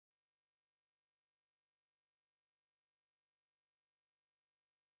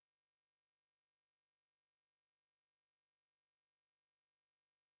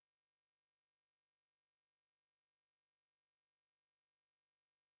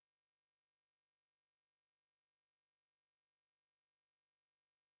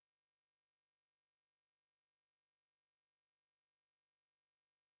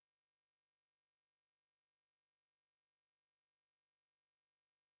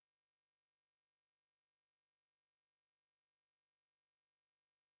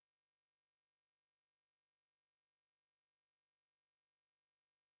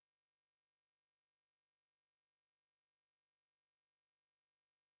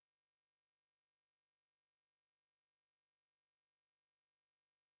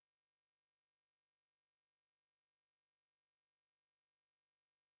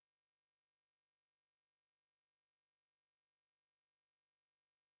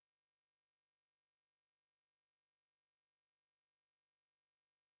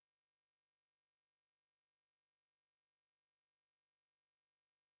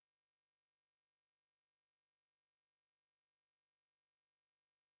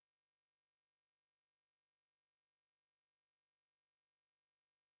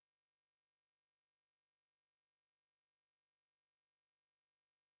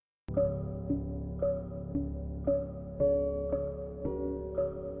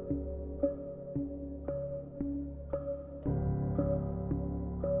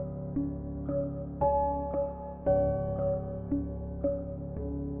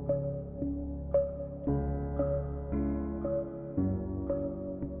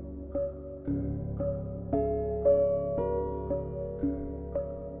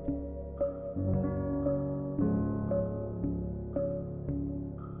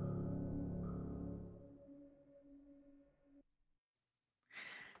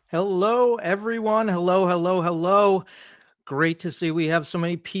Hello, everyone. Hello, hello, hello. Great to see we have so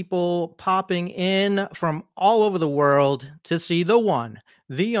many people popping in from all over the world to see the one,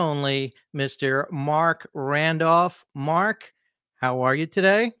 the only Mr. Marc Randolph. Marc, how are you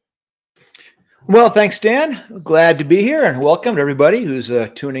today? Well, thanks, Dan. Glad to be here, and welcome to everybody who's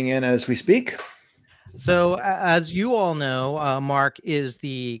tuning in as we speak. So, as you all know, Marc is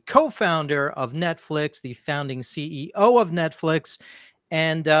the co-founder of Netflix, the founding CEO of Netflix,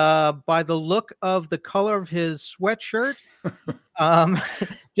 and by the look of the color of his sweatshirt, um,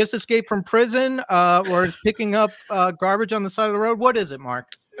 just escaped from prison, or is picking up garbage on the side of the road. What is it, Marc?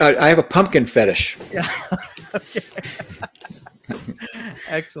 I have a pumpkin fetish. Yeah. Okay.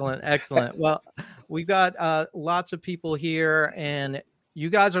 Excellent, excellent. Well, we've got lots of people here, and you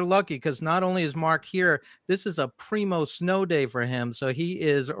guys are lucky because not only is Marc here, this is a primo snow day for him. So he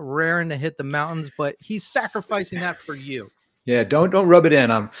is raring to hit the mountains, but he's sacrificing that for you. Yeah, don't rub it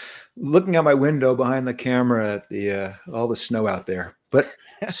in. I'm looking out my window behind the camera at the all the snow out there. But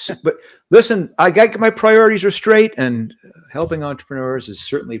listen, I got my priorities are straight, and helping entrepreneurs is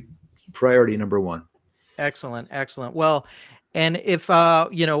certainly priority number one. Excellent, excellent. Well, and if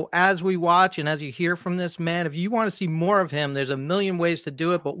you know, as we watch and as you hear from this man, if you want to see more of him, there's a million ways to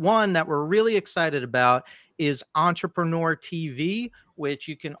do it. But one that we're really excited about is Entrepreneur TV, which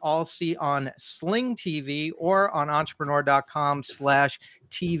you can all see on Sling TV or on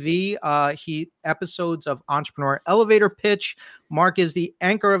entrepreneur.com/TV. He episodes of Entrepreneur Elevator Pitch. Marc is the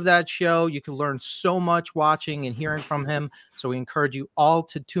anchor of that show. You can learn so much watching and hearing from him. So we encourage you all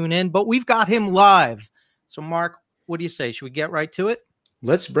to tune in. But we've got him live. So Marc, what do you say? Should we get right to it?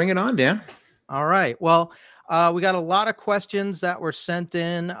 Let's bring it on, Dan. All right. Well, we got a lot of questions that were sent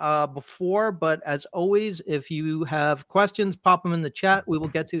in before, but as always, if you have questions, pop them in the chat. We will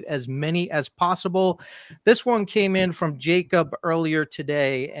get to as many as possible. This one came in from Jacob earlier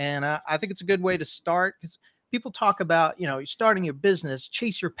today, and I think it's a good way to start because people talk about, you know, you're starting your business,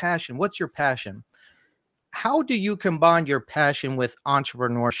 chase your passion. What's your passion? How do you combine your passion with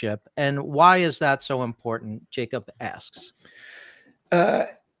entrepreneurship, and why is that so important? Jacob asks.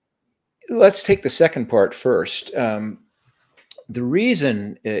 Let's take the second part first. The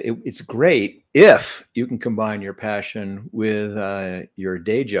reason it's great if you can combine your passion with your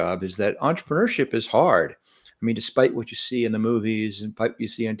day job is that entrepreneurship is hard. I mean, despite what you see in the movies and what you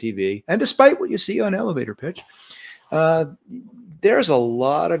see on TV, and despite what you see on Elevator Pitch, there's a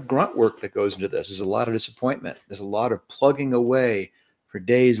lot of grunt work that goes into this. There's a lot of disappointment. There's a lot of plugging away for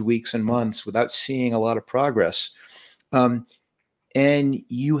days, weeks, and months without seeing a lot of progress. And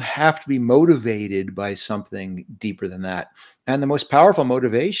you have to be motivated by something deeper than that. And the most powerful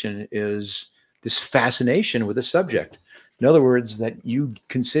motivation is this fascination with the subject. In other words, that you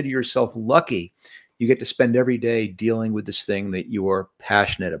consider yourself lucky. You get to spend every day dealing with this thing that you are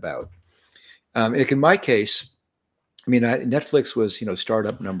passionate about. In my case, I mean, Netflix was, you know,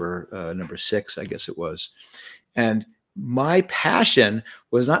 startup number 6, I guess it was. And my passion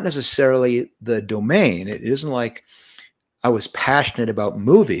was not necessarily the domain. It isn't like I was passionate about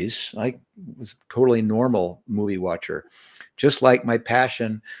movies. I was a totally normal movie watcher. Just like my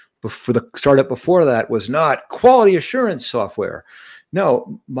passion for the startup before that was not quality assurance software.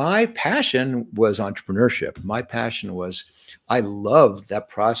 No, my passion was entrepreneurship. My passion was, I loved that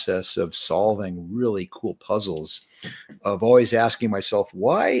process of solving really cool puzzles, of always asking myself,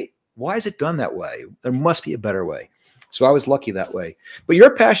 why is it done that way? There must be a better way. So I was lucky that way. But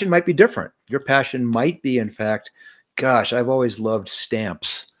your passion might be different. Your passion might be, in fact, gosh, I've always loved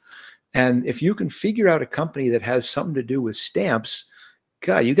stamps. And if you can figure out a company that has something to do with stamps,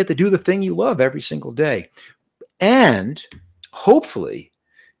 God, you get to do the thing you love every single day. And hopefully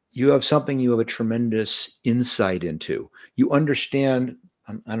you have something you have a tremendous insight into. You understand,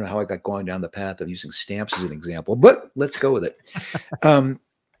 I don't know how I got going down the path of using stamps as an example, but let's go with it.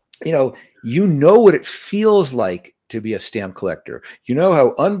 You know what it feels like to be a stamp collector. You know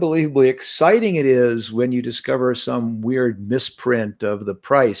how unbelievably exciting it is when you discover some weird misprint of the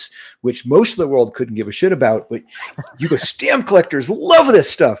price, which most of the world couldn't give a shit about, but you go, stamp collectors love this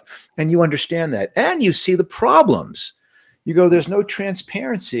stuff. And you understand that. And you see the problems. You go, there's no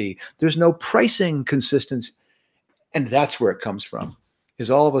transparency. There's no pricing consistency. And that's where it comes from, is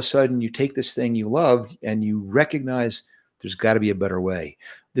all of a sudden you take this thing you loved and you recognize there's got to be a better way.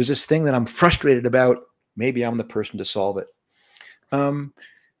 There's this thing that I'm frustrated about. Maybe I'm the person to solve it.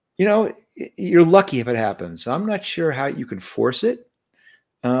 You know, you're lucky if it happens. I'm not sure how you can force it.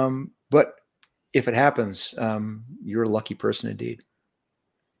 But if it happens, you're a lucky person indeed.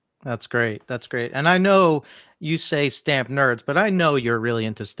 That's great. That's great. And I know you say stamp nerds, but I know you're really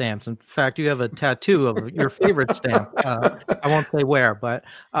into stamps. In fact, you have a tattoo of your favorite stamp. I won't say where, but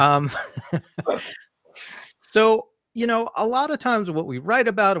so, you know, a lot of times what we write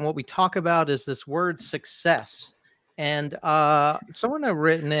about and what we talk about is this word success. And someone had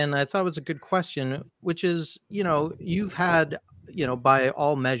written in, I thought it was a good question, which is, you know, you've had, you know, by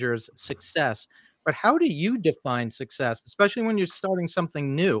all measures, success. But how do you define success, especially when you're starting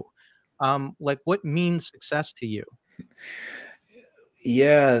something new? Like, what means success to you?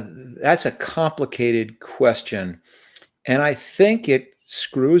 Yeah, that's a complicated question. And I think it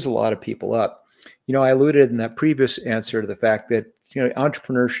screws a lot of people up. You know, I alluded in that previous answer to the fact that, you know,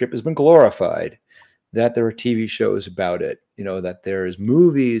 entrepreneurship has been glorified, that there are TV shows about it, you know, that there's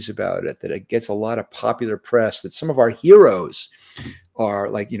movies about it, that it gets a lot of popular press, that some of our heroes are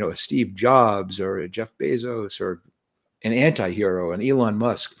like, you know, Steve Jobs or Jeff Bezos or an anti-hero and Elon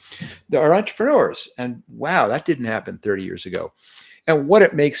Musk. There are entrepreneurs. And wow, that didn't happen 30 years ago. And what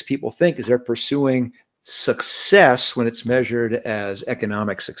it makes people think is they're pursuing success when it's measured as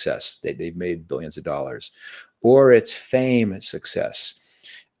economic success. They've made billions of dollars, or it's fame success.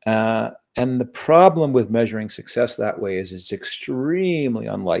 And the problem with measuring success that way is it's extremely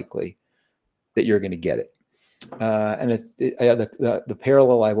unlikely that you're going to get it. And the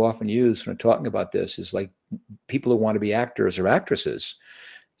parallel I've often used when talking about this is like people who want to be actors or actresses.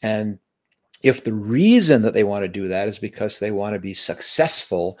 And if the reason that they want to do that is because they want to be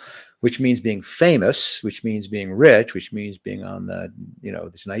successful, which means being famous, which means being rich, which means being on the, you know,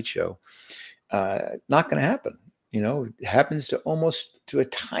 this night show, not going to happen. You know, it happens to a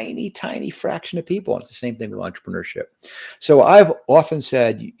tiny, tiny fraction of people. And it's the same thing with entrepreneurship. So I've often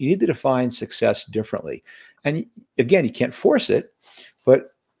said you need to define success differently. And again, you can't force it,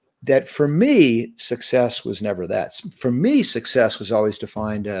 but that for me, success was never that. For me, success was always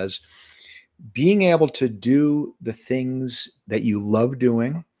defined as being able to do the things that you love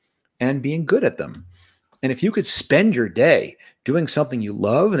doing and being good at them. And if you could spend your day doing something you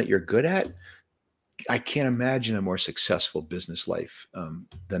love and that you're good at, I can't imagine a more successful business life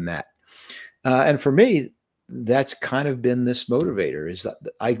than that. And for me, that's kind of been this motivator, is that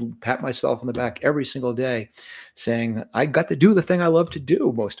I pat myself on the back every single day saying, I got to do the thing I love to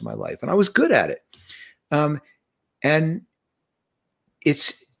do most of my life. And I was good at it. And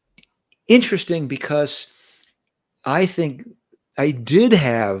it's interesting because I think I did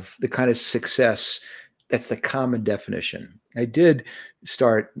have the kind of success that's the common definition. I did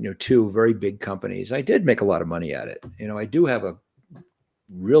start, you know, 2 very big companies. I did make a lot of money at it. You know, I do have a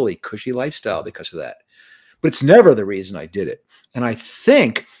really cushy lifestyle because of that. But it's never the reason I did it. And I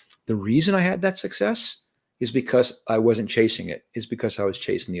think the reason I had that success is because I wasn't chasing it, is because I was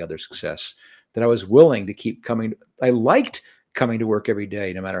chasing the other success, that I was willing to keep coming. I liked coming to work every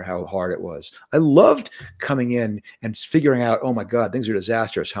day, no matter how hard it was. I loved coming in and figuring out, oh my God, things are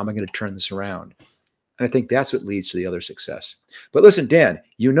disastrous. How am I going to turn this around? And I think that's what leads to the other success. But listen, Dan,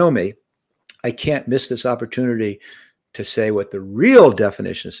 you know me. I can't miss this opportunity to say what the real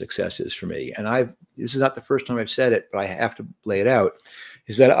definition of success is for me. And this is not the first time I've said it, but I have to lay it out,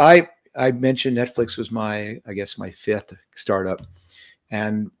 is that I mentioned Netflix was my 5th startup.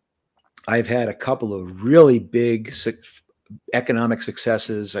 And I've had a couple of really big economic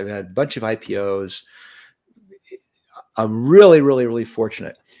successes. I've had a bunch of IPOs. I'm really, really, really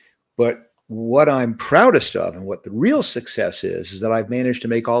fortunate. But what I'm proudest of and what the real success is that I've managed to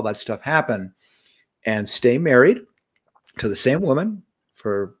make all that stuff happen and stay married to the same woman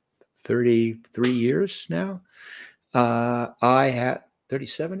for 33 years now. I have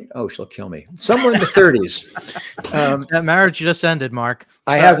 37. Oh, she'll kill me. Somewhere in the 30s. That marriage just ended, Mark.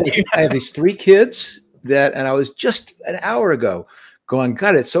 I have these 3 kids and I was just an hour ago going,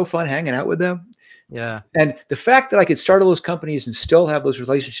 God, it's so fun hanging out with them. Yeah. And the fact that I could start all those companies and still have those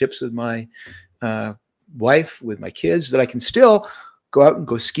relationships with my wife, with my kids, that I can still go out and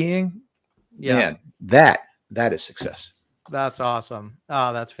go skiing. Yeah. Man, that is success. That's awesome.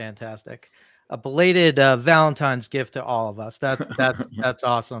 Oh, that's fantastic. A belated Valentine's gift to all of us. That's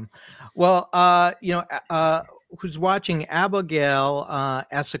awesome. Well, you know, who's watching, Abigail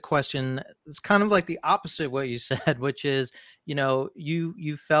asked a question. It's kind of like the opposite of what you said, which is, you know,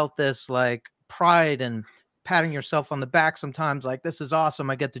 you felt this like pride and patting yourself on the back sometimes, like, this is awesome,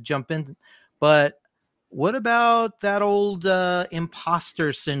 I get to jump in. But what about that old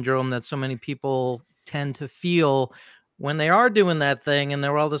imposter syndrome that so many people tend to feel when they are doing that thing and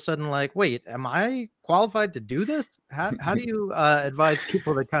they're all of a sudden like, wait, am I qualified to do this? How do you advise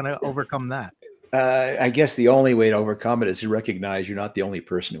people to kind of overcome that? I guess the only way to overcome it is to recognize you're not the only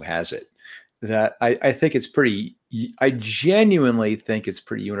person who has it. That I think it's pretty, I genuinely think it's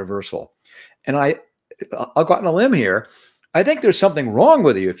pretty universal. And I'll go out on a limb here. I think there's something wrong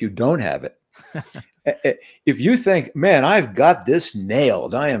with you if you don't have it. If you think, man, I've got this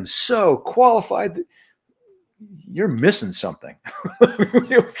nailed, I am so qualified, you're missing something.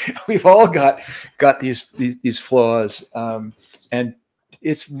 We've all got these flaws, and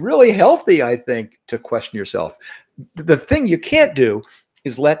it's really healthy, I think, to question yourself. The thing you can't do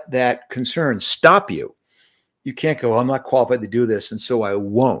is let that concern stop you. You can't go, I'm not qualified to do this, and so I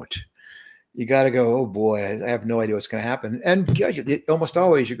won't. You got to go, oh boy, I have no idea what's going to happen. And almost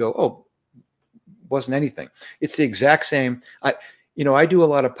always you go, oh, wasn't anything. It's the exact same. I do a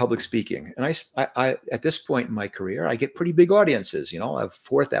lot of public speaking, and I at this point in my career, I get pretty big audiences. I have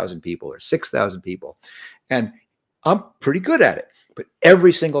 4,000 people or 6,000 people, and I'm pretty good at it. But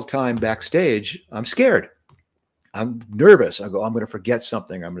every single time backstage, I'm scared. I'm nervous. I go, I'm going to forget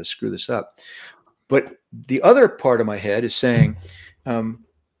something. I'm going to screw this up. But the other part of my head is saying,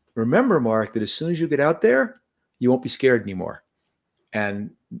 remember, Mark, that as soon as you get out there, you won't be scared anymore.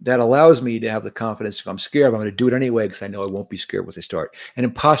 And that allows me to have the confidence. If I'm scared, I'm going to do it anyway because I know I won't be scared once I start. And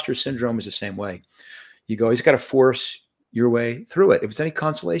imposter syndrome is the same way. You go, you just got to force your way through it. If it's any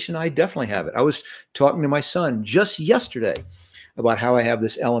consolation, I definitely have it. I was talking to my son just yesterday about how I have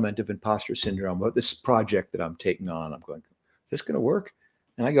this element of imposter syndrome, about this project that I'm taking on. I'm going, is this going to work?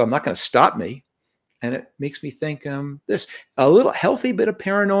 And I go, I'm not going to stop me. And it makes me think this. A little healthy bit of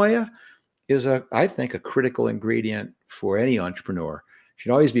paranoia is, I think, a critical ingredient for any entrepreneur. You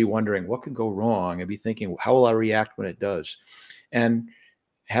should always be wondering what could go wrong and be thinking, how will I react when it does? And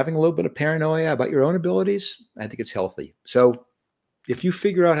having a little bit of paranoia about your own abilities, I think it's healthy. So if you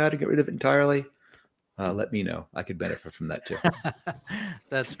figure out how to get rid of it entirely, let me know. I could benefit from that too.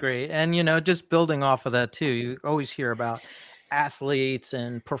 That's great. And, just building off of that too, you always hear about athletes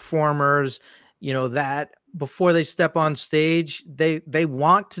and performers, that before they step on stage, they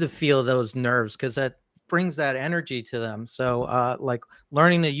want to feel those nerves because that brings that energy to them. So like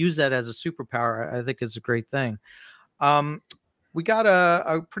learning to use that as a superpower, I think is a great thing. We got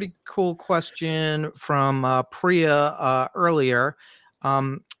a pretty cool question from Priya earlier.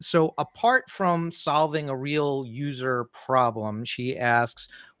 So apart from solving a real user problem, she asks,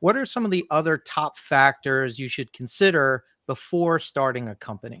 what are some of the other top factors you should consider before starting a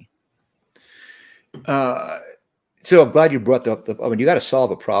company? So I'm glad you brought up you got to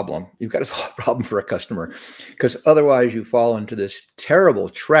solve a problem. You've got to solve a problem for a customer, because otherwise you fall into this terrible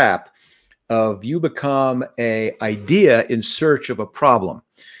trap of you become an idea in search of a problem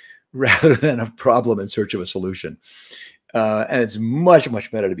rather than a problem in search of a solution. And it's much,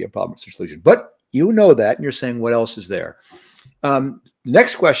 much better to be a problem in search of a solution. But you know that, and you're saying, what else is there? The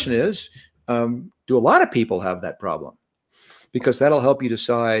next question is, do a lot of people have that problem? Because that'll help you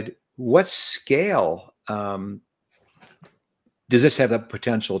decide what scale does this have the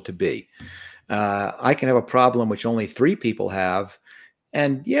potential to be. I can have a problem which only 3 people have,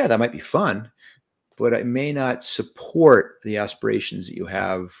 and yeah, that might be fun, but it may not support the aspirations that you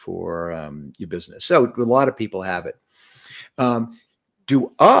have for your business. So a lot of people have it.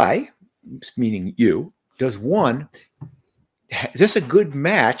 Do I, meaning you, is this a good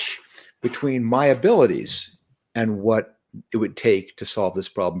match between my abilities and what it would take to solve this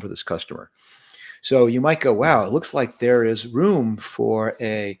problem for this customer? So you might go, wow, it looks like there is room for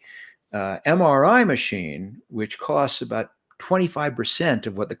a MRI machine, which costs about 25%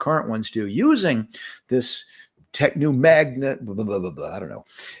 of what the current ones do, using this new magnet, blah, blah, blah, blah, blah. I don't know.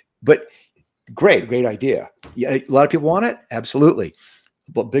 But great idea. Yeah, a lot of people want it. Absolutely.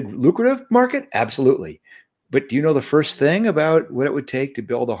 Big lucrative market. Absolutely. But do you know the first thing about what it would take to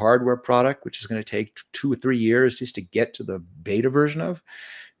build a hardware product, which is going to take 2 or 3 years just to get to the beta version of?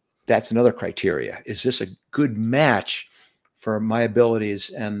 That's another criteria. Is this a good match for my abilities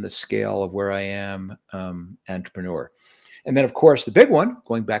and the scale of where I am entrepreneur? And then, of course, the big one,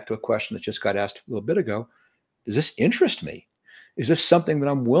 going back to a question that just got asked a little bit ago, does this interest me? Is this something that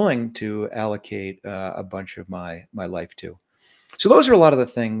I'm willing to allocate a bunch of my life to? So those are a lot of the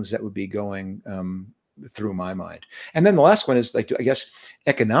things that would be going through my mind. And then the last one is, like, I guess,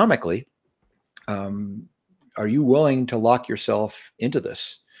 economically, are you willing to lock yourself into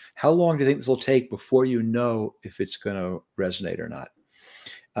this? How long do you think this will take before you know if it's going to resonate or not?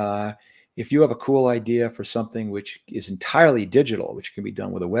 If you have a cool idea for something which is entirely digital, which can be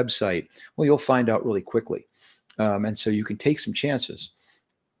done with a website, well, you'll find out really quickly. And so you can take some chances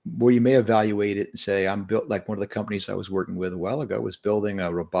where you may evaluate it and say, I'm built like one of the companies I was working with a while ago was building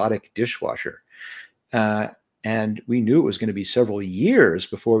a robotic dishwasher. And we knew it was going to be several years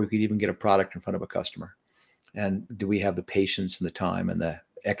before we could even get a product in front of a customer. And do we have the patience and the time and the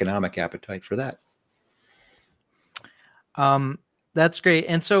economic appetite for that? That's great.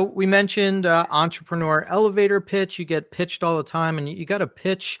 And so we mentioned entrepreneur elevator pitch. You get pitched all the time, and you got a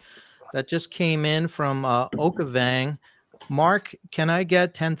pitch that just came in from Okavang. Mark, can I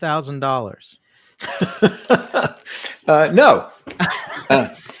get $10,000? No.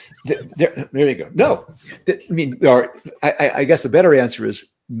 There you go. No. I mean, I guess the better answer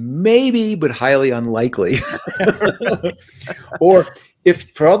is maybe, but highly unlikely. Or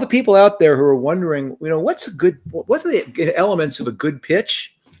if for all the people out there who are wondering, what are the elements of a good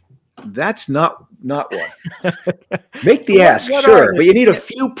pitch? That's not one. Make the ask, sure, but you need a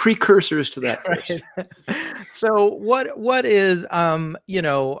few precursors to that first. So what is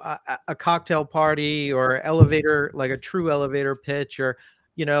a cocktail party or elevator, like a true elevator pitch, or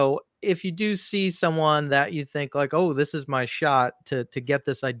if you do see someone that you think like, oh, this is my shot to get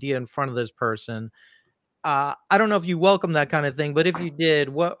this idea in front of this person. I don't know if you welcome that kind of thing, but if you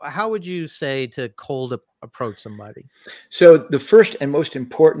did, how would you say to cold approach somebody? So the first and most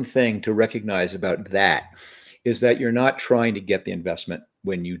important thing to recognize about that is that you're not trying to get the investment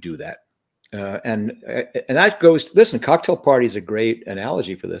when you do that. And that goes, listen, cocktail party is a great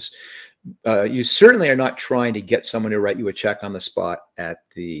analogy for this. You certainly are not trying to get someone to write you a check on the spot at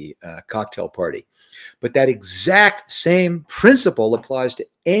the cocktail party. But that exact same principle applies to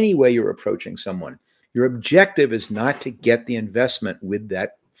any way you're approaching someone. Your objective is not to get the investment with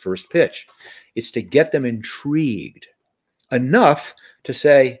that first pitch. It's to get them intrigued enough to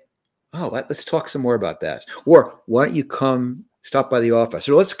say, oh, let's talk some more about that. Or why don't you come stop by the office?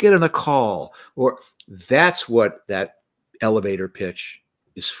 Or let's get on a call. Or that's what that elevator pitch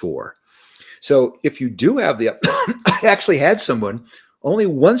is for. So if you do have I actually had someone only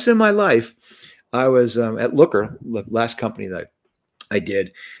once in my life. I was at Looker, the last company that I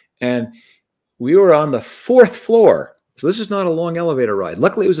did, and we were on the 4th floor. So this is not a long elevator ride.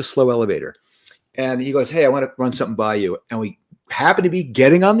 Luckily, it was a slow elevator. And he goes, hey, I want to run something by you. And we happened to be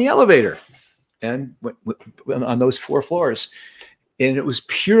getting on the elevator and on those 4 floors. And it was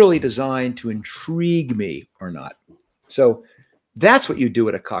purely designed to intrigue me or not. So that's what you do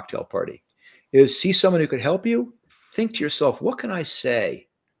at a cocktail party, is see someone who could help you. Think to yourself, what can I say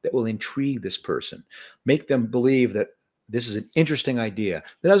that will intrigue this person? Make them believe that this is an interesting idea,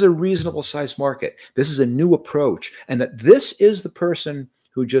 that has a reasonable size market. This is a new approach, and that this is the person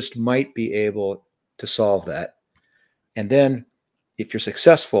who just might be able to solve that. And then if you're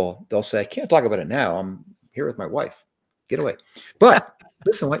successful, they'll say, I can't talk about it now. I'm here with my wife. Get away. But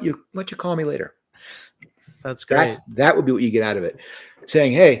listen, why don't you call me later? That's great. That would be what you get out of it.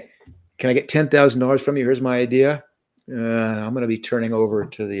 Saying, hey, can I get $10,000 from you? Here's my idea. I'm going to be turning over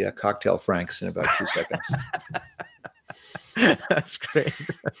to the cocktail Franks in about 2 seconds. That's great.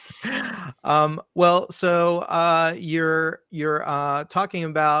 Well, so you're talking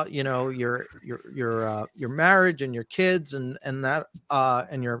about your marriage and your kids and that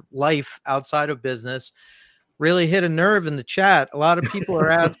and your life outside of business. Really hit a nerve in the chat. A lot of people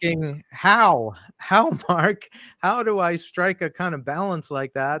are asking how Mark, how do I strike a kind of balance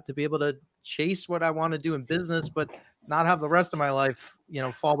like that to be able to chase what I want to do in business, but not have the rest of my life,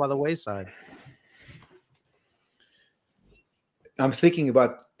 fall by the wayside? I'm thinking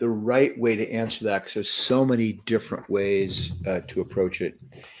about the right way to answer that because there's so many different ways to approach it.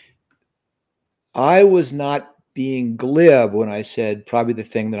 I was not being glib when I said probably the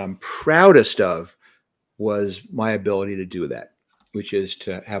thing that I'm proudest of was my ability to do that, which is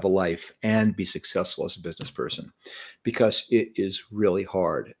to have a life and be successful as a business person, because it is really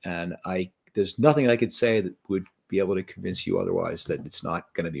hard. And there's nothing I could say that would be able to convince you otherwise that it's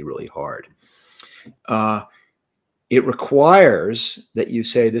not going to be really hard. It requires that you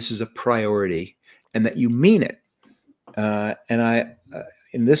say this is a priority and that you mean it.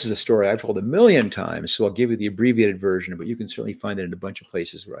 And this is a story I've told a million times, so I'll give you the abbreviated version, but you can certainly find it in a bunch of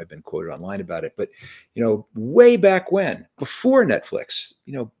places where I've been quoted online about it. But, way back when, before Netflix,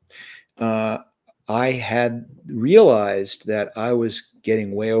 I had realized that I was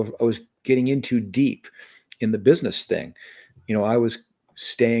getting in too deep in the business thing. I was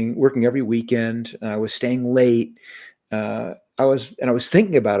working every weekend. I was staying late. I was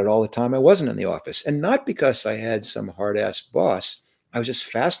thinking about it all the time. I wasn't in the office, and not because I had some hard ass boss. I was just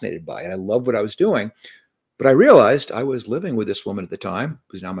fascinated by it. I loved what I was doing, But I realized I was living with this woman at the time,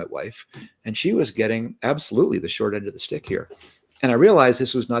 who's now my wife, and she was getting absolutely the short end of the stick here. And I realized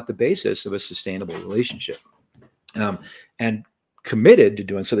this was not the basis of a sustainable relationship. And committed to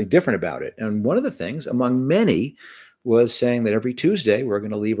doing something different about it. And one of the things, among many, was saying that every Tuesday we're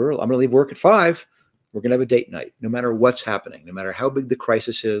going to leave early. I'm going to leave work at 5. We're going to have a date night, no matter what's happening, no matter how big the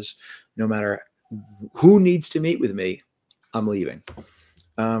crisis is, no matter who needs to meet with me, I'm leaving.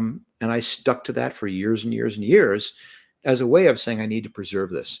 And I stuck to that for years and years and years as a way of saying I need to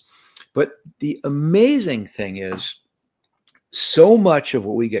preserve this. But the amazing thing is, so much of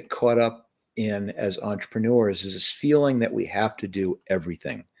what we get caught up in as entrepreneurs is this feeling that we have to do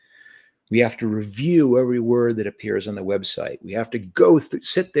everything. We have to review every word that appears on the website. We have to go through,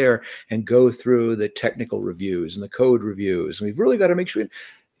 sit there and go through the technical reviews and the code reviews. And we've really got to make sure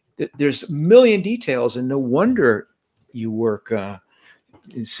that there's a million details, and no wonder you work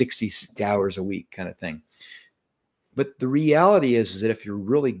 60 hours a week kind of thing. But the reality is that if you're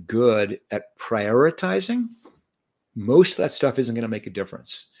really good at prioritizing, most of that stuff isn't going to make a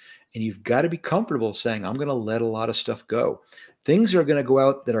difference. And you've got to be comfortable saying, I'm going to let a lot of stuff go. Things are going to go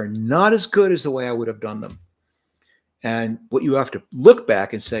out that are not as good as the way I would have done them. And what you have to look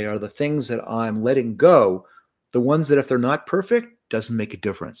back and say are the things that I'm letting go, the ones that if they're not perfect, doesn't make a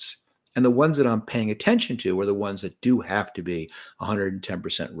difference. And the ones that I'm paying attention to are the ones that do have to be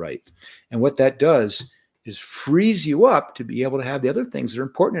 110% right. And what that does is frees you up to be able to have the other things that are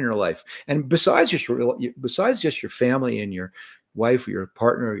important in your life. And besides just your family and your wife or your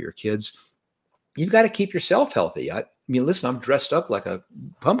partner or your kids, you've got to keep yourself healthy. I mean, listen, I'm dressed up like a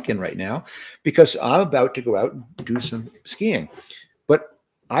pumpkin right now because I'm about to go out and do some skiing. But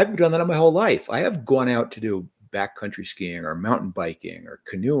I've done that my whole life. I have gone out to do backcountry skiing or mountain biking or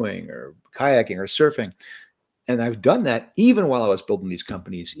canoeing or kayaking or surfing. And I've done that even while I was building these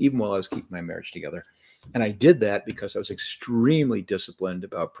companies, even while I was keeping my marriage together. And I did that because I was extremely disciplined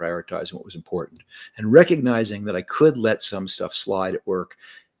about prioritizing what was important and recognizing that I could let some stuff slide at work.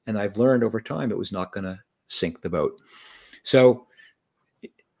 And I've learned over time it was not going to sink the boat. So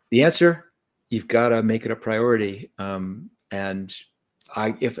the answer, you've got to make it a priority. And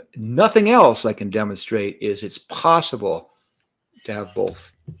if nothing else I can demonstrate is it's possible to have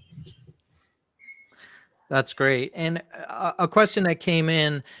both. That's great. And a question that came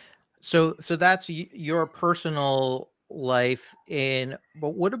in, so that's your personal life but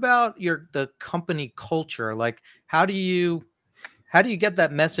what about the company culture? Like, how do you get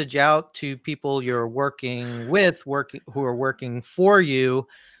that message out to people you're working with, who are working for you,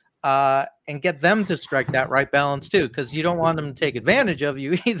 and get them to strike that right balance too? Because you don't want them to take advantage of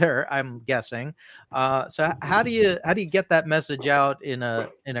you either, I'm guessing. So how do you get that message out in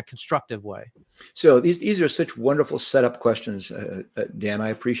a constructive way? So these are such wonderful setup questions, Dan. I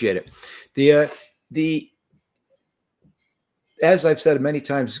appreciate it. As I've said many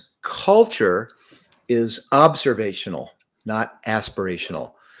times, culture is observational, not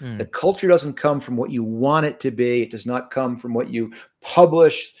aspirational. The culture doesn't come from what you want it to be. It does not come from what you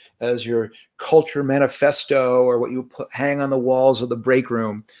publish as your culture manifesto or what you hang on the walls of the break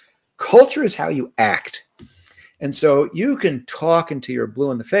room. Culture is how you act. And so you can talk until you're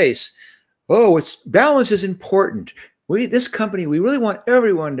blue in the face. Oh, balance is important. This company, we really want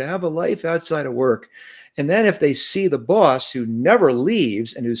everyone to have a life outside of work. And then if they see the boss who never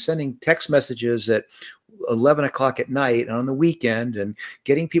leaves and who's sending text messages at 11 o'clock at night and on the weekend and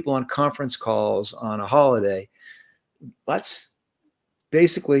getting people on conference calls on a holiday, that's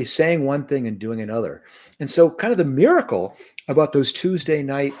basically saying one thing and doing another. And so kind of the miracle about those Tuesday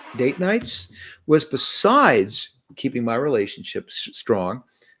night date nights was, besides keeping my relationships strong,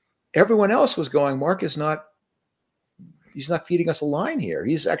 everyone else was going, Mark is he's not feeding us a line here.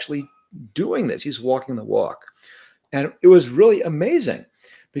 He's actually doing this. He's walking the walk. And it was really amazing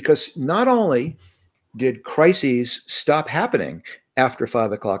because not only did crises stop happening after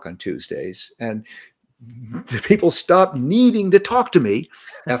 5 o'clock on Tuesdays, and people stopped needing to talk to me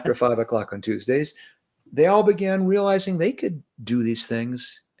after 5 o'clock on Tuesdays, they all began realizing they could do these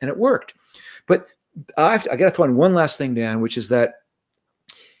things, and it worked. But I got to throw in one last thing, Dan, which is that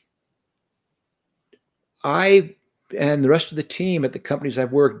I and the rest of the team at the companies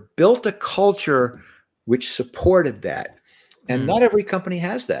I've worked built a culture which supported that. And not every company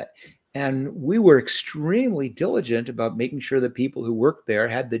has that. And we were extremely diligent about making sure that people who worked there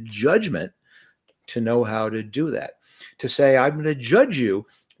had the judgment to know how to do that. To say, I'm going to judge you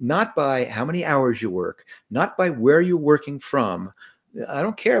not by how many hours you work, not by where you're working from. I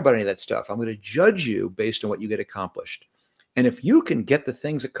don't care about any of that stuff. I'm going to judge you based on what you get accomplished. And if you can get the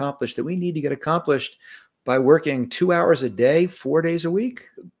things accomplished that we need to get accomplished by working 2 hours a day, 4 days a week,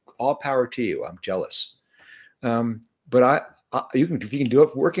 all power to you. I'm jealous. But you can, if you can do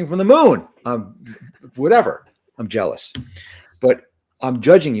it working from the moon, whatever, I'm jealous. But I'm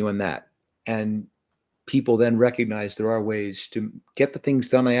judging you in that. And people then recognize there are ways to get the things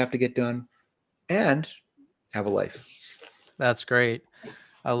done I have to get done and have a life. That's great.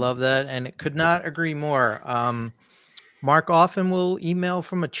 I love that, and it could not agree more. Mark often will email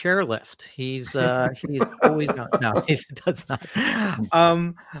from a chairlift. He's always no, he does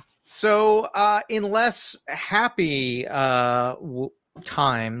not. So in less happy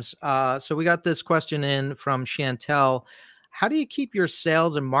times, so we got this question in from Chantel. How do you keep your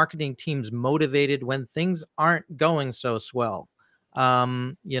sales and marketing teams motivated when things aren't going so swell?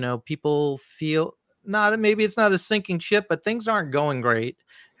 People feel maybe it's not a sinking ship, but things aren't going great.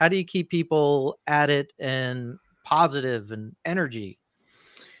 How do you keep people at it and positive and energy?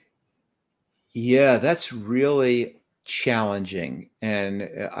 Yeah, that's really challenging.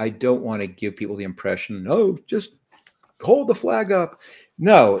 And I don't want to give people the impression, oh, just hold the flag up.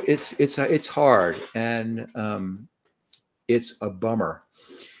 No, it's hard, and it's a bummer.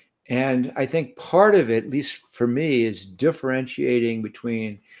 And I think part of it, at least for me, is differentiating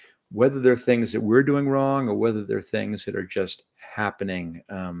between whether they're things that we're doing wrong or whether they're things that are just happening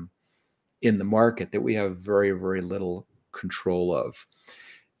in the market that we have very, very little control of.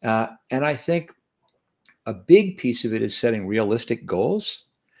 And I think a big piece of it is setting realistic goals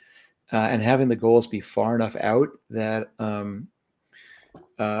and having the goals be far enough out that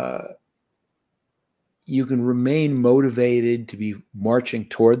you can remain motivated to be marching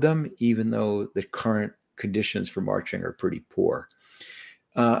toward them, even though the current conditions for marching are pretty poor.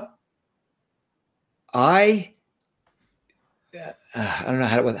 I don't know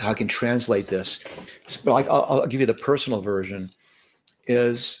how I can translate this, but I'll give you the personal version.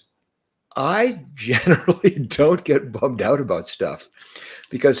 Is I generally don't get bummed out about stuff,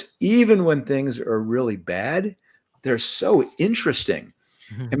 because even when things are really bad, they're so interesting.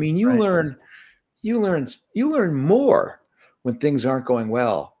 I mean, you learn more when things aren't going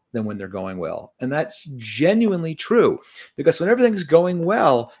well than when they're going well. And that's genuinely true, because when everything's going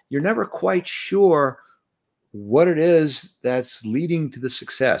well, you're never quite sure what it is that's leading to the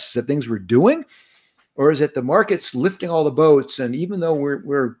success. Is it things we're doing, or is it the market's lifting all the boats? And even though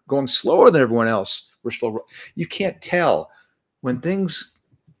we're going slower than everyone else, we're still, you can't tell. When things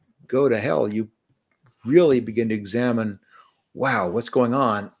go to hell, you really begin to examine, wow, what's going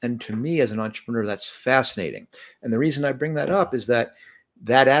on? And to me, as an entrepreneur, that's fascinating. And the reason I bring that up is that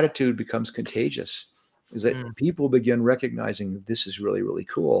attitude becomes contagious, is that people begin recognizing this is really, really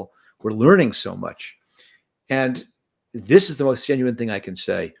cool. We're learning so much. And this is the most genuine thing I can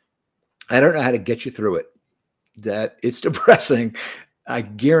say. I don't know how to get you through it. That it's depressing. I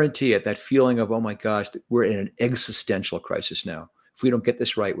guarantee it, that feeling of, oh my gosh, we're in an existential crisis now. If we don't get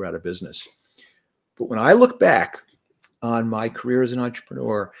this right, we're out of business. But when I look back on my career as an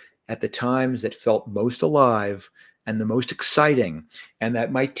entrepreneur, at the times that felt most alive and the most exciting, and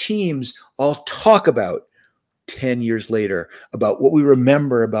that my teams all talk about 10 years later, about what we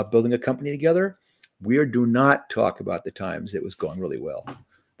remember about building a company together, we do not talk about the times it was going really well.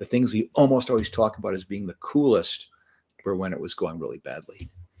 The things we almost always talk about as being the coolest were when it was going really badly.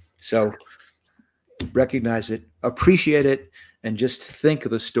 So recognize it, appreciate it, and just think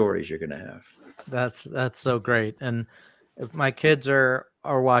of the stories you're going to have. That's so great. And if my kids are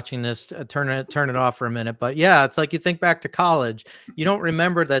watching this, turn it off for a minute. But yeah, it's like you think back to college. You don't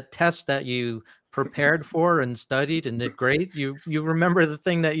remember that test that you prepared for and studied and did great. You remember the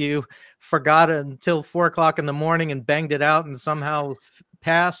thing that you forgot until 4 o'clock in the morning and banged it out and somehow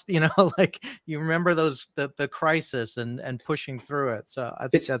passed. Like you remember the crisis and pushing through it. So I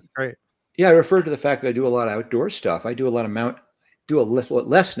think that's great. Yeah, I referred to the fact that I do a lot of outdoor stuff. I do a lot of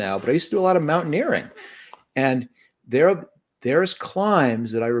less now, but I used to do a lot of mountaineering. And there's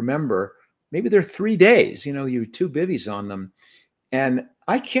climbs that I remember, maybe they're 3 days, you 2 bivvies on them. And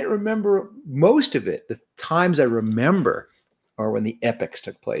I can't remember most of it. The times I remember are when the epics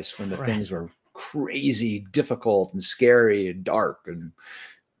took place, when the things were crazy, difficult and scary and dark. And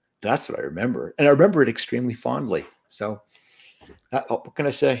that's what I remember. And I remember it extremely fondly. So what can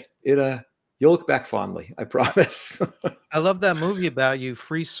I say? You'll look back fondly, I promise. I love that movie about you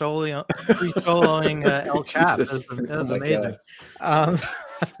free soloing El Cap. That was amazing.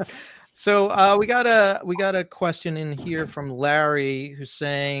 So we got a question in here from Larry, who's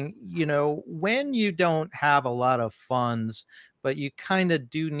saying, when you don't have a lot of funds, but you kind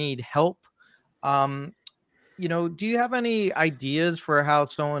of do need help, do you have any ideas for how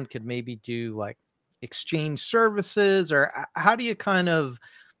someone could maybe do like exchange services, or how do you kind of,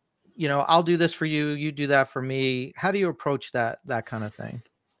 I'll do this for you, you do that for me? How do you approach that kind of thing?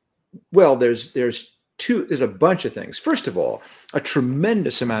 Well, there's there's a bunch of things. First of all, a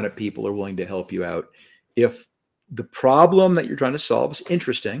tremendous amount of people are willing to help you out if the problem that you're trying to solve is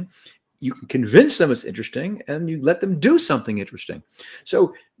interesting. You can convince them it's interesting, and you let them do something interesting.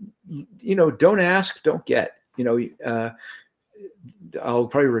 So, don't ask, don't get. I'll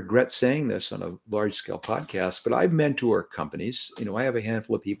probably regret saying this on a large scale podcast, but I mentor companies. I have a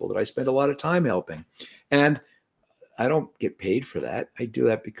handful of people that I spend a lot of time helping, and I don't get paid for that. I do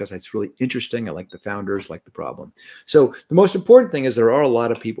that because it's really interesting. I like the founders, like the problem. So the most important thing is there are a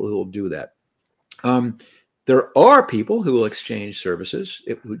lot of people who will do that. There are people who will exchange services.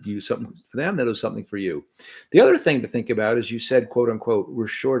 It would use something for them, that'll do something for you. The other thing to think about is you said, quote unquote, we're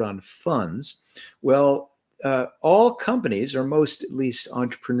short on funds. Well, all companies, or most at least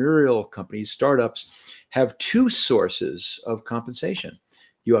entrepreneurial companies, startups, have two sources of compensation.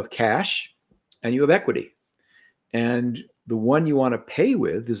 You have cash and you have equity. And the one you want to pay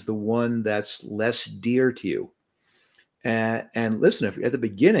with is the one that's less dear to you. And listen, if at the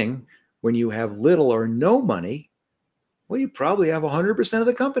beginning, when you have little or no money, well, you probably have 100% of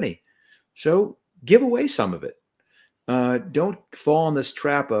the company. So give away some of it. Don't fall in this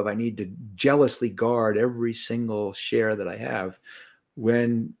trap of I need to jealously guard every single share that I have,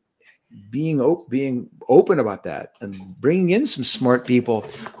 when being open about that and bringing in some smart people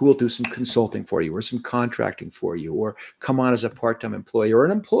who will do some consulting for you or some contracting for you, or come on as a part-time employee or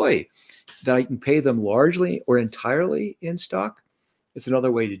an employee that I can pay them largely or entirely in stock. It's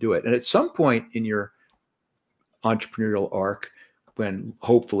another way to do it. And at some point in your entrepreneurial arc, when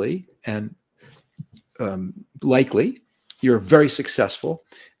hopefully and likely you're very successful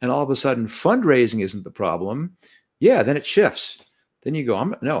and all of a sudden fundraising isn't the problem, then it shifts. Then you go,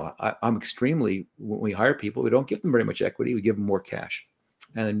 I'm extremely, when we hire people, we don't give them very much equity. We give them more cash.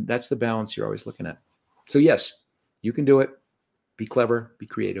 And that's the balance you're always looking at. So yes, you can do it. Be clever, be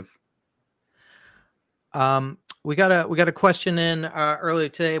creative. We got a question in earlier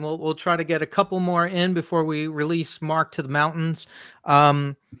today, and we'll try to get a couple more in before we release Marc to the mountains.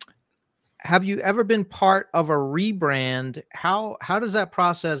 Have you ever been part of a rebrand? How does that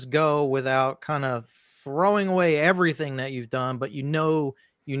process go without kind of throwing away everything that you've done, but you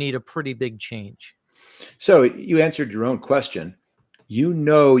need a pretty big change? So you answered your own question. You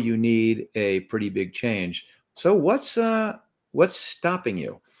need a pretty big change. So what's stopping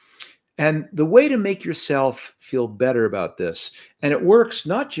you? And the way to make yourself feel better about this, and it works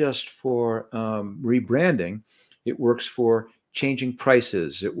not just for rebranding, it works for changing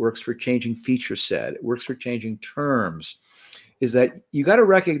prices, it works for changing feature set, it works for changing terms, is that you got to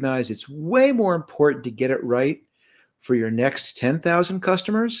recognize it's way more important to get it right for your next 10,000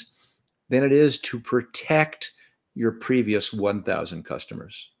 customers than it is to protect your previous 1,000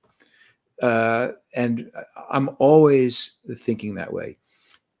 customers. And I'm always thinking that way.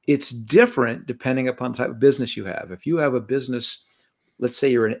 It's different depending upon the type of business you have. If you have a business, let's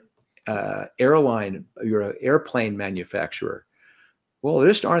say you're an airline, you're an airplane manufacturer, well, there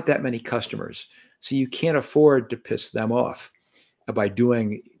just aren't that many customers. So you can't afford to piss them off by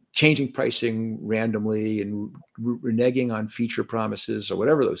changing pricing randomly and reneging on feature promises or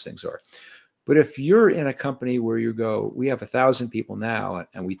whatever those things are. But if you're in a company where you go, we have 1,000 people now,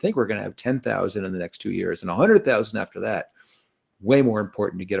 and we think we're going to have 10,000 in the next 2 years and 100,000 after that, way more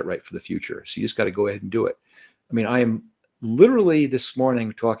important to get it right for the future. So you just got to go ahead and do it. I mean, I am literally this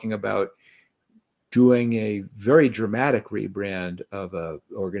morning talking about doing a very dramatic rebrand of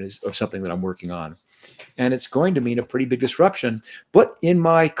something that I'm working on. And it's going to mean a pretty big disruption. But in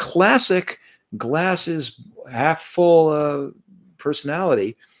my classic glasses half full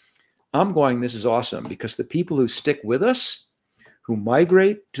personality, I'm going, this is awesome, because the people who stick with us, who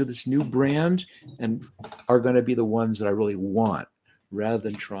migrate to this new brand, and are going to be the ones that I really want, rather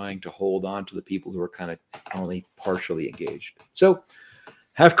than trying to hold on to the people who are kind of only partially engaged. So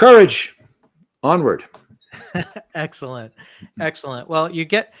have courage. Onward. Excellent. Excellent. Well,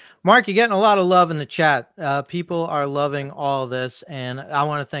 Marc, you're getting a lot of love in the chat. People are loving all this. And I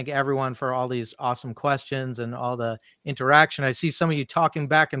want to thank everyone for all these awesome questions and all the interaction. I see some of you talking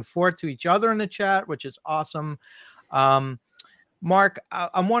back and forth to each other in the chat, which is awesome. Marc,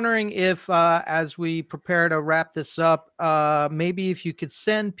 I'm wondering if, as we prepare to wrap this up, maybe if you could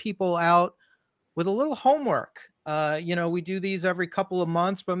send people out with a little homework. We do these every couple of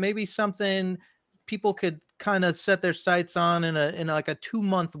months, but maybe something people could kind of set their sights on in like a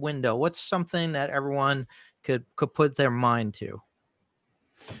 2-month window. What's something that everyone could put their mind to?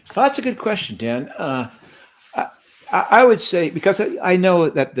 Well, that's a good question, Dan. I would say, because I know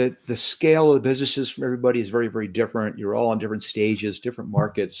that the scale of the businesses from everybody is very, very different. You're all on different stages, different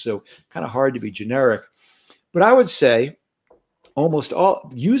markets, so kind of hard to be generic. But I would say almost all,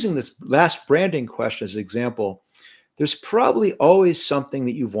 using this last branding question as an example, there's probably always something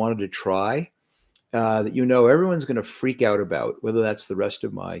that you've wanted to try that you know everyone's going to freak out about, whether that's the rest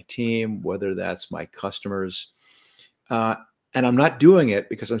of my team, whether that's my customers. And I'm not doing it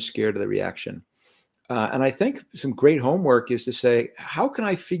because I'm scared of the reaction. And I think some great homework is to say, how can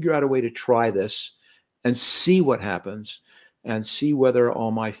I figure out a way to try this and see what happens and see whether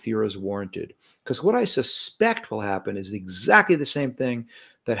all my fear is warranted? Because what I suspect will happen is exactly the same thing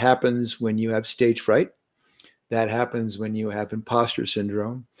that happens when you have stage fright, that happens when you have imposter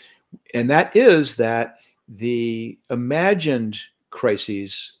syndrome. And that is that the imagined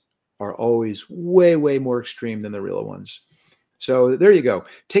crises are always way, way more extreme than the real ones. So there you go.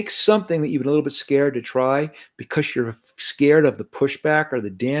 Take something that you've been a little bit scared to try because you're scared of the pushback or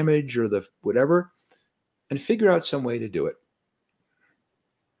the damage or the whatever, and figure out some way to do it.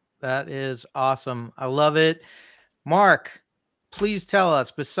 That is awesome. I love it. Marc, please tell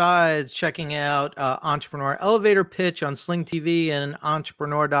us, besides checking out Entrepreneur Elevator Pitch on Sling TV and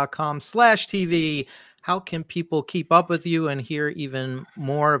entrepreneur.com/TV, how can people keep up with you and hear even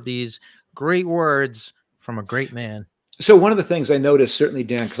more of these great words from a great man? So one of the things I noticed, certainly,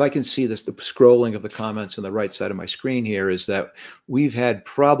 Dan, because I can see this, the scrolling of the comments on the right side of my screen here, is that we've had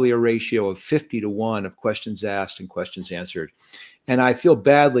probably a ratio of 50-1 of questions asked and questions answered. And I feel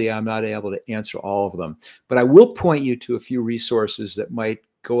badly I'm not able to answer all of them. But I will point you to a few resources that might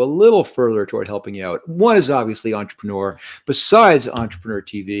go a little further toward helping you out. One is obviously Entrepreneur. Besides Entrepreneur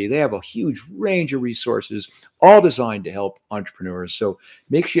TV, they have a huge range of resources, all designed to help entrepreneurs. So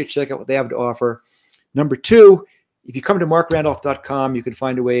make sure you check out what they have to offer. Number two, if you come to markrandolph.com, you can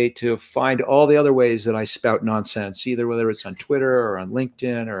find a way to find all the other ways that I spout nonsense, either whether it's on Twitter or on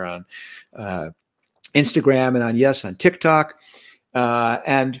LinkedIn or on Instagram and on TikTok.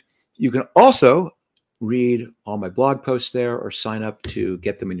 And you can also read all my blog posts there or sign up to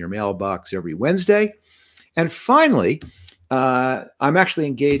get them in your mailbox every Wednesday. And finally, I'm actually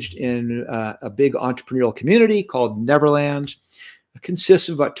engaged in a big entrepreneurial community called Neverland. It consists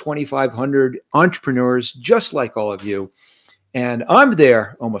of about 2,500 entrepreneurs, just like all of you. And I'm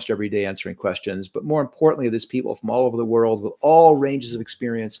there almost every day answering questions. But more importantly, there's people from all over the world with all ranges of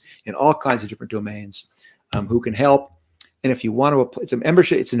experience in all kinds of different domains who can help. And if you want to apply, it's a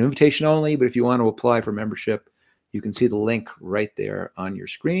membership, it's an invitation only, but if you want to apply for membership, you can see the link right there on your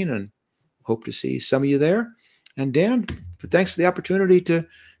screen, and hope to see some of you there. And Dan, thanks for the opportunity to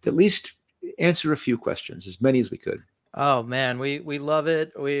at least answer a few questions, as many as we could. Oh man, we love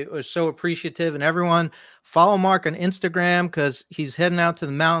it. We are so appreciative. And everyone, follow Marc on Instagram because he's heading out to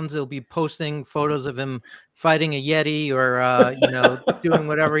the mountains. He'll be posting photos of him fighting a Yeti or doing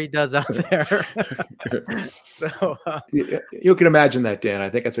whatever he does out there. So you can imagine that, Dan. I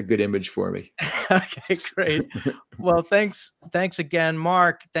think that's a good image for me. Okay, great. Well, thanks again,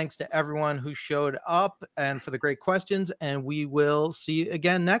 Marc. Thanks to everyone who showed up and for the great questions. And we will see you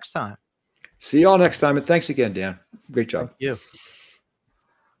again next time. See you all next time. And thanks again, Dan. Great job. Thank you.